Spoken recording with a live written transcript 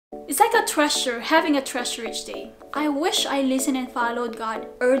It's like a treasure, having a treasure each day. I wish I listened and followed God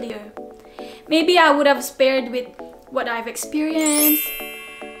earlier. Maybe I would have spared with what I've experienced.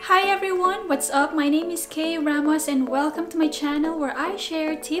 Hi everyone, what's up? My name is Kaye Ramos and welcome to my channel where I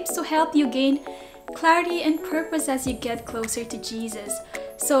share tips to help you gain clarity and purpose as you get closer to Jesus.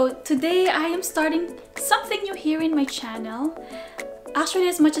 So today I am starting something new here in my channel. Actually,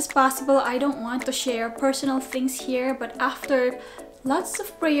 as much as possible, I don't want to share personal things here, but after lots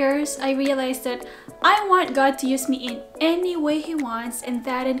of prayers, I realized that I want God to use me in any way He wants, and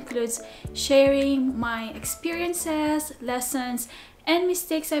that includes sharing my experiences, lessons, and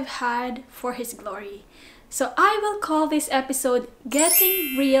mistakes I've had for His glory. So I will call this episode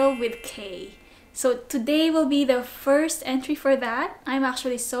Getting Real with Kaye. So today will be the first entry for that. I'm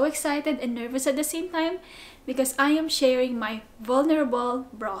actually so excited and nervous at the same time because I am sharing my vulnerable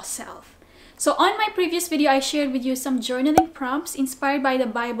raw self. So on my previous video, I shared with you some journaling prompts inspired by the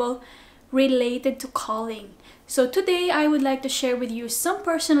Bible related to calling. So today, I would like to share with you some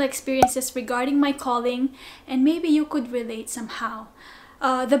personal experiences regarding my calling, and maybe you could relate somehow.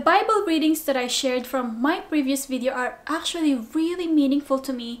 The Bible readings that I shared from my previous video are actually really meaningful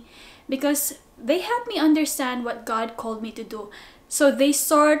to me because they help me understand what God called me to do. So they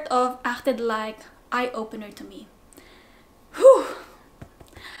sort of acted like eye-opener to me. Whew!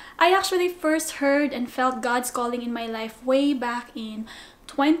 I actually first heard and felt God's calling in my life way back in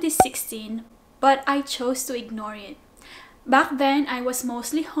 2016, but I chose to ignore it. Back then, I was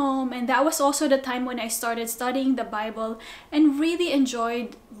mostly home, and that was also the time when I started studying the Bible and really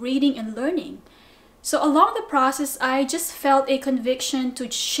enjoyed reading and learning. So along the process, I just felt a conviction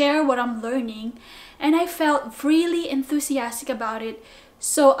to share what I'm learning, and I felt really enthusiastic about it.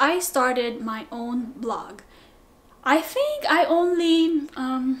 So I started my own blog. I think I only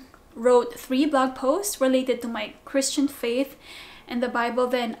wrote 3 blog posts related to my Christian faith and the Bible.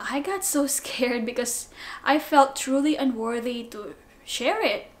 Then I got so scared because I felt truly unworthy to share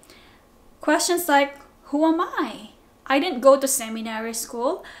it. Questions like, who am I? I didn't go to seminary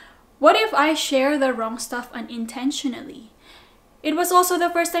school. What if I share the wrong stuff unintentionally? It was also the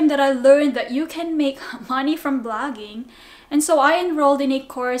first time that I learned that you can make money from blogging. And so I enrolled in a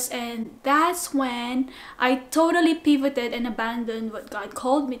course, and that's when I totally pivoted and abandoned what God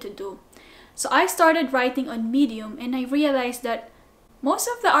called me to do. So I started writing on Medium, and I realized that most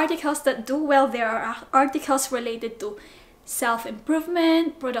of the articles that do well there are articles related to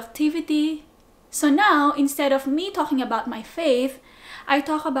self-improvement, productivity. So now, instead of me talking about my faith, I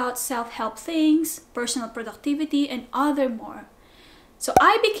talk about self-help things, personal productivity, and other more. So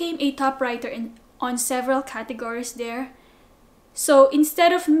I became a top writer on several categories there. So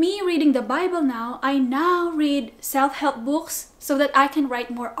instead of me reading the Bible now, I now read self-help books so that I can write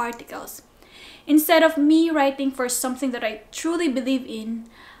more articles. Instead of me writing for something that I truly believe in,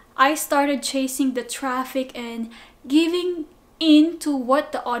 I started chasing the traffic and giving in to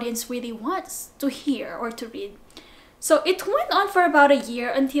what the audience really wants to hear or to read. So it went on for about a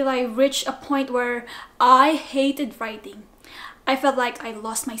year until I reached a point where I hated writing. I felt like I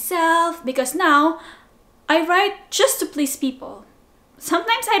lost myself because now I write just to please people.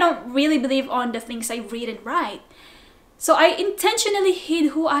 Sometimes I don't really believe on the things I read and write. So I intentionally hid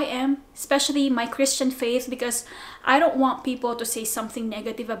who I am, especially my Christian faith, because I don't want people to say something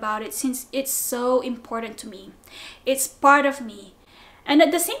negative about it since it's so important to me. It's part of me. And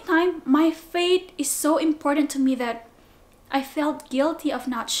at the same time, my faith is so important to me that I felt guilty of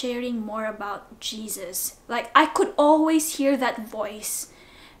not sharing more about Jesus. Like I could always hear that voice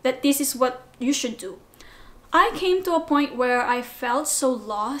that this is what you should do. I came to a point where I felt so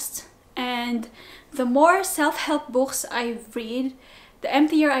lost, and the more self-help books I read, the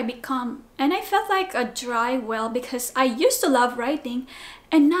emptier I become. And I felt like a dry well because I used to love writing,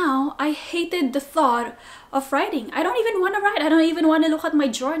 and now I hated the thought of writing. I don't even want to write. I don't even want to look at my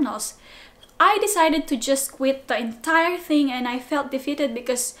journals. I decided to just quit the entire thing, and I felt defeated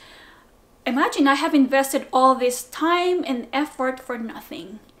because imagine I have invested all this time and effort for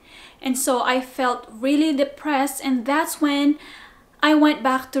nothing. And so I felt really depressed, and that's when I went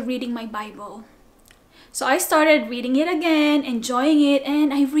back to reading my Bible. So I started reading it again, enjoying it,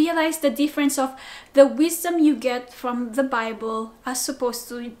 and I realized the difference of the wisdom you get from the Bible as opposed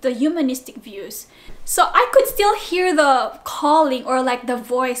to the humanistic views. So I could still hear the calling or like the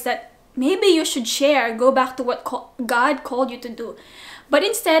voice that maybe you should share, go back to what God called you to do. But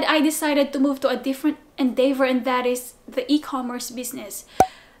instead, I decided to move to a different endeavor, and that is the e-commerce business.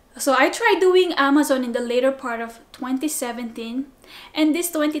 So I tried doing Amazon in the later part of 2017, and this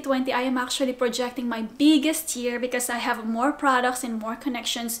 2020 I am actually projecting my biggest year because I have more products and more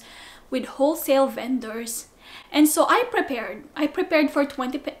connections with wholesale vendors. And so I prepared for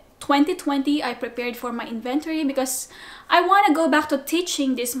 2020 2020, I prepared for my inventory because I want to go back to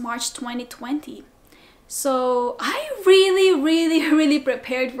teaching this March 2020. So I really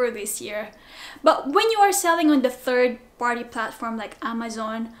prepared for this year. But when you are selling on the third-party platform like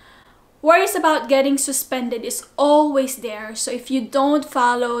Amazon, worries about getting suspended is always there. So if you don't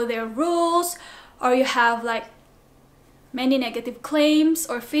follow their rules, or you have like many negative claims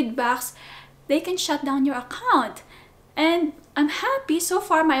or feedbacks, they can shut down your account. And I'm happy so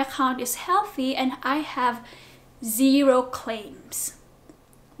far my account is healthy and I have 0 claims.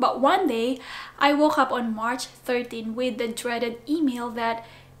 But one day, I woke up on March 13 with the dreaded email that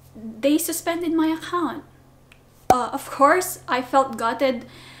they suspended my account. Of course, I felt gutted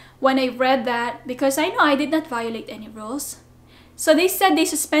when I read that because I know I did not violate any rules. So they said they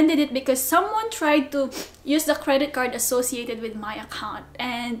suspended it because someone tried to use the credit card associated with my account.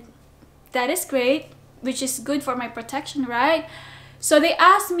 And that is great, which is good for my protection, right? So they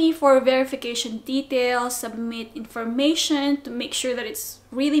asked me for verification details, submit information to make sure that it's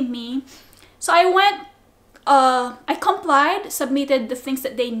really me. So I complied, submitted the things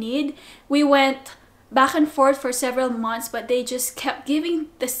that they need. We went back and forth for several months, but they just kept giving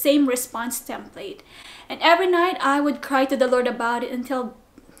the same response template. And every night I would cry to the Lord about it until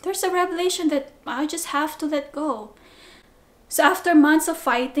there's a revelation that I just have to let go. So after months of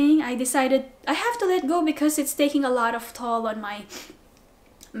fighting, I decided I have to let go because it's taking a lot of toll on my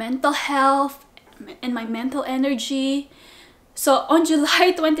mental health and my mental energy. So on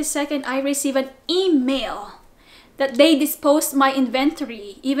July 22nd, I received an email that they disposed my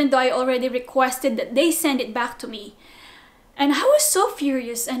inventory, even though I already requested that they send it back to me. And I was so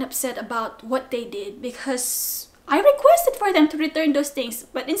furious and upset about what they did because I requested for them to return those things,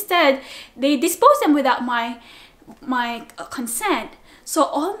 but instead they disposed them without my consent. So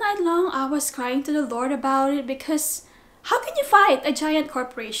all night long I was crying to the Lord about it because how can you fight a giant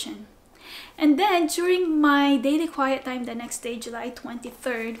corporation? And then during my daily quiet time the next day, July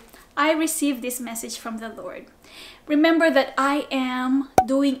 23rd, I received this message from the Lord. Remember that I am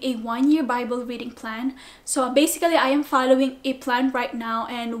doing a 1-year Bible reading plan. So basically I am following a plan right now,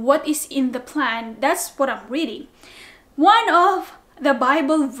 and what is in the plan, that's what I'm reading. One of the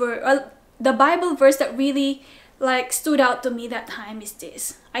Bible verse that really stood out to me that time is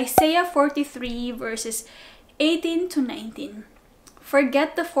this. Isaiah 43 verses 18 to 19.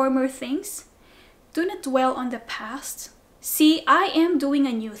 Forget the former things. Do not dwell on the past. See, I am doing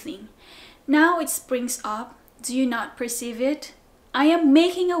a new thing. Now it springs up. Do you not perceive it? I am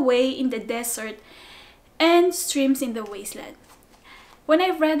making a way in the desert and streams in the wasteland. When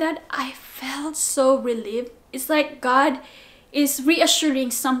I read that, I felt so relieved. It's like God is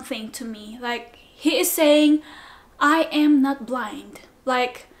reassuring something to me. Like He is saying, I am not blind.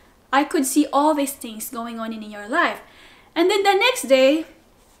 Like I could see all these things going on in your life. And then the next day,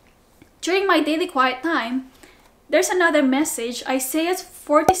 during my daily quiet time, there's another message, Isaiah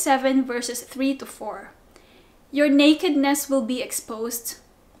 47 verses 3 to 4. Your nakedness will be exposed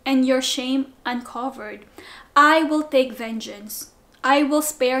and your shame uncovered. I will take vengeance. I will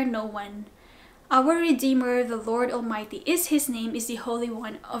spare no one. Our Redeemer, the Lord Almighty, is His name, is the Holy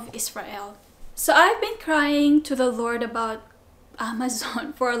One of Israel. So I've been crying to the Lord about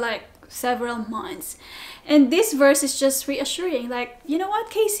Amazon for several months. And this verse is just reassuring. Like, you know what,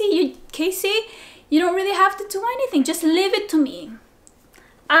 Casey, you don't really have to do anything. Just leave it to me.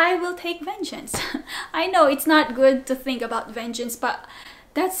 I will take vengeance. I know it's not good to think about vengeance, but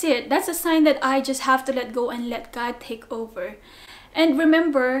that's it. That's a sign that I just have to let go and let God take over. And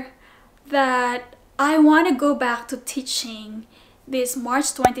remember that I want to go back to teaching this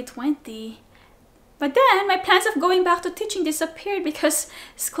March 2020. But then my plans of going back to teaching disappeared because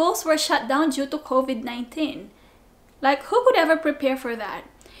schools were shut down due to COVID-19. Like, who could ever prepare for that?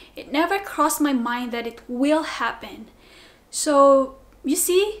 It never crossed my mind that it will happen. So, you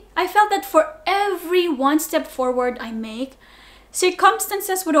see, I felt that for every one step forward I make,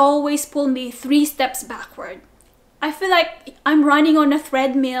 circumstances would always pull me 3 steps backward. I feel like I'm running on a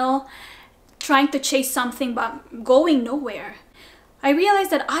treadmill, trying to chase something but going nowhere. I realized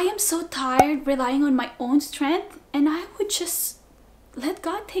that I am so tired relying on my own strength, and I would just let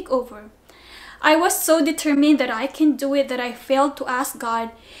God take over. I was so determined that I can do it that I failed to ask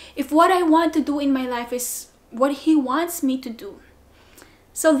God if what I want to do in my life is what He wants me to do.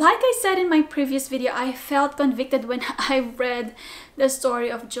 So like I said in my previous video, I felt convicted when I read the story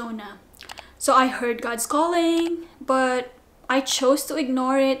of Jonah. So I heard God's calling, but I chose to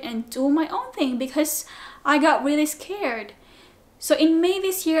ignore it and do my own thing because I got really scared. So in May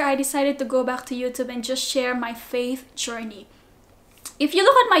this year, I decided to go back to YouTube and just share my faith journey. If you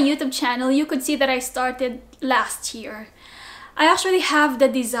look at my YouTube channel, you could see that I started last year. I actually have the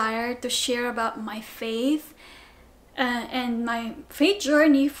desire to share about my faith and my faith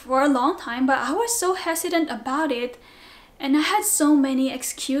journey for a long time, but I was so hesitant about it, and I had so many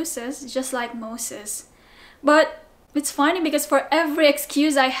excuses, just like Moses. But it's funny because for every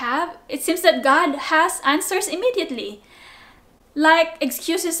excuse I have, it seems that God has answers immediately. Like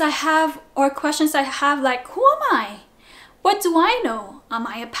excuses I have or questions I have, like, who am I? What do I know? Am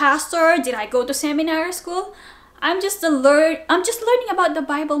I a pastor? Did I go to seminary school? I'm just learning about the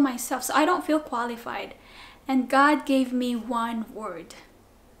Bible myself, so I don't feel qualified. And God gave me one word: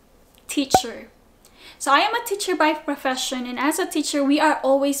 teacher. So I am a teacher by profession, and as a teacher, we are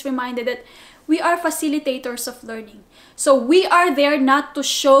always reminded that we are facilitators of learning. So we are there not to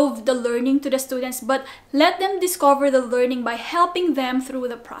shove the learning to the students, but let them discover the learning by helping them through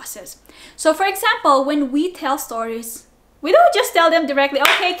the process. So for example, when we tell stories, we don't just tell them directly,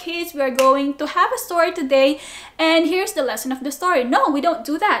 okay kids, we are going to have a story today and here's the lesson of the story. No, we don't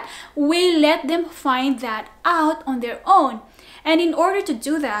do that. We let them find that out on their own. And in order to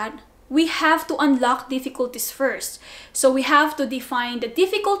do that, we have to unlock difficulties first. So we have to define the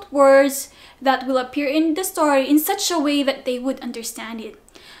difficult words that will appear in the story in such a way that they would understand it.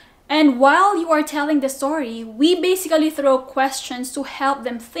 And while you are telling the story, we basically throw questions to help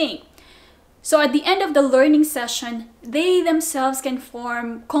them think. So at the end of the learning session, they themselves can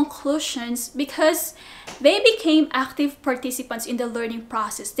form conclusions because they became active participants in the learning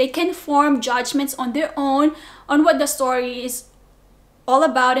process. They can form judgments on their own on what the story is all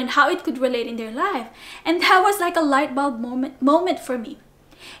about and how it could relate in their life. And that was like a light bulb moment for me.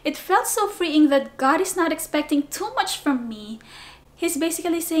 It felt so freeing that God is not expecting too much from me. He's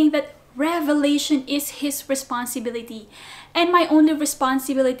basically saying that revelation is His responsibility, and my only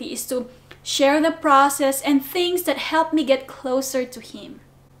responsibility is to share the process and things that help me get closer to Him.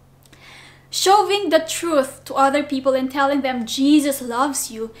 Shoving the truth to other people and telling them Jesus loves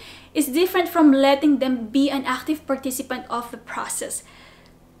you is different from letting them be an active participant of the process.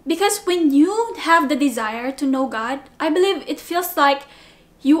 Because when you have the desire to know God, I believe it feels like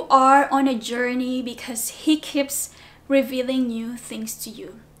you are on a journey because He keeps revealing new things to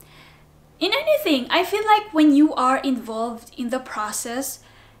you. In anything, I feel like when you are involved in the process,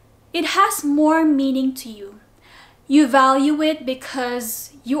 it has more meaning to you. You value it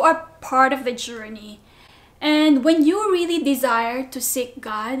because you are part of the journey. And when you really desire to seek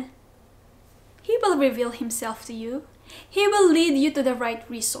God, He will reveal Himself to you. He will lead you to the right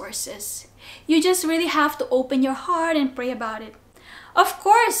resources. You just really have to open your heart and pray about it. Of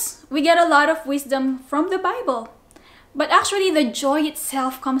course, we get a lot of wisdom from the Bible. But actually, the joy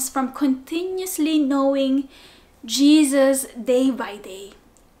itself comes from continuously knowing Jesus day by day.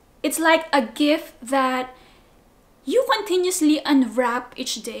 It's like a gift that you continuously unwrap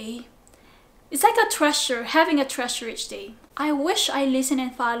each day. It's like a treasure, having a treasure each day. I wish I listened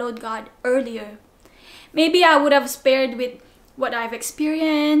and followed God earlier. Maybe I would have spared with what I've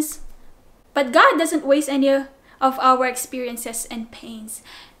experienced. But God doesn't waste any of our experiences and pains.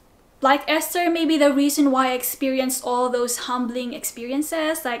 Like Esther, maybe the reason why I experienced all those humbling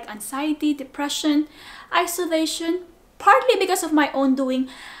experiences like anxiety, depression, isolation, partly because of my own doing,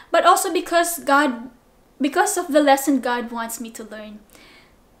 but also because of the lesson God wants me to learn.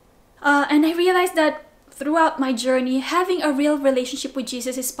 And I realized that throughout my journey, having a real relationship with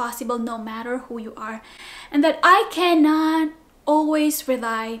Jesus is possible no matter who you are. And that I cannot always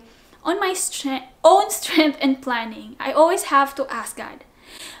rely on my own strength and planning. I always have to ask God.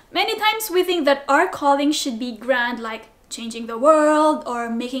 Many times we think that our calling should be grand, like changing the world or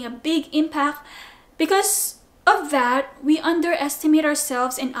making a big impact. Because of that, we underestimate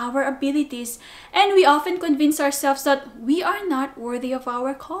ourselves and our abilities, and we often convince ourselves that we are not worthy of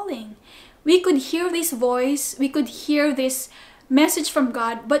our calling. We could hear this voice, we could hear this message from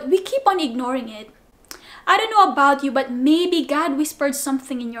God, but we keep on ignoring it. I don't know about you, but maybe God whispered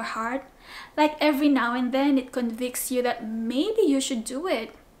something in your heart. Like every now and then, it convicts you that maybe you should do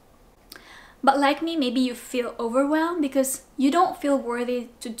it. But like me, maybe you feel overwhelmed because you don't feel worthy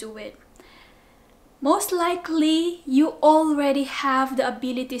to do it. Most likely, you already have the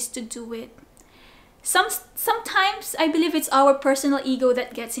abilities to do it. Sometimes, I believe it's our personal ego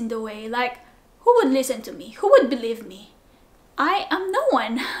that gets in the way. Like, who would listen to me? Who would believe me? I am no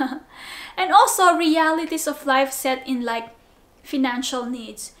one. And also, realities of life set in like financial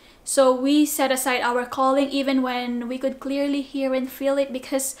needs. So we set aside our calling even when we could clearly hear and feel it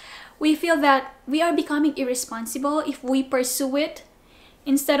because we feel that we are becoming irresponsible if we pursue it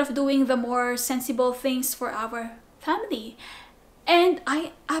instead of doing the more sensible things for our family. And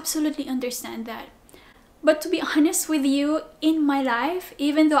I absolutely understand that. But to be honest with you, in my life,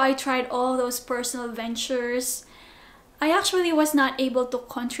 even though I tried all those personal ventures, I actually was not able to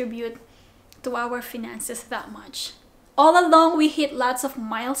contribute to our finances that much. All along, we hit lots of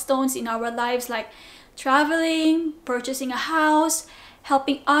milestones in our lives like traveling, purchasing a house,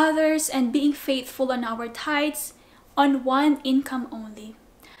 helping others, and being faithful on our tithes on one income only.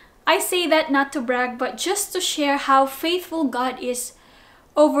 I say that not to brag, but just to share how faithful God is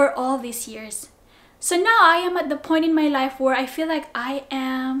over all these years. So now I am at the point in my life where I feel like I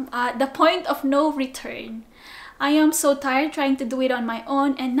am at the point of no return. I am so tired trying to do it on my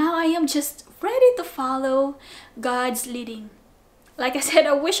own, and now I am just ready to follow God's leading. Like I said,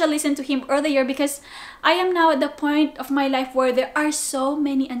 I wish I listened to Him earlier, because I am now at the point of my life where there are so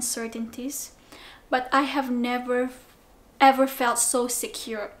many uncertainties, but I have never ever felt so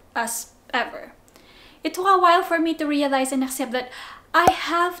secure as ever. It took a while for me to realize and accept that I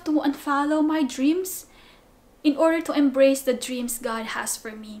have to unfollow my dreams in order to embrace the dreams God has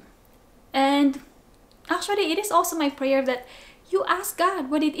for me. And actually, it is also my prayer that you ask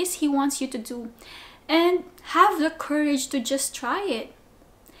God what it is He wants you to do and have the courage to just try it.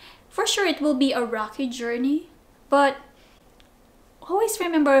 For sure, it will be a rocky journey, but always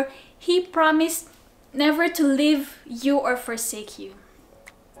remember, He promised never to leave you or forsake you.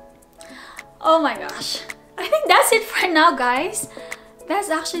 Oh my gosh. I think that's it for now, guys. That's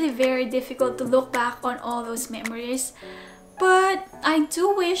actually very difficult to look back on all those memories. But I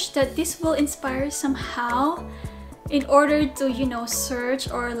do wish that this will inspire somehow in order to, search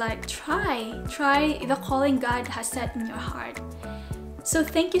or like try the calling God has set in your heart. So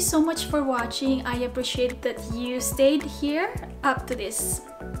thank you so much for watching. I appreciate that you stayed here up to this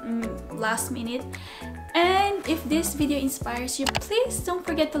last minute. And if this video inspires you, please don't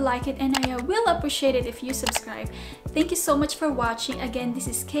forget to like it, and I will appreciate it if you subscribe. Thank you so much for watching. Again, this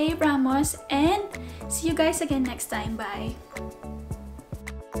is Kaye Ramos, and see you guys again next time. Bye!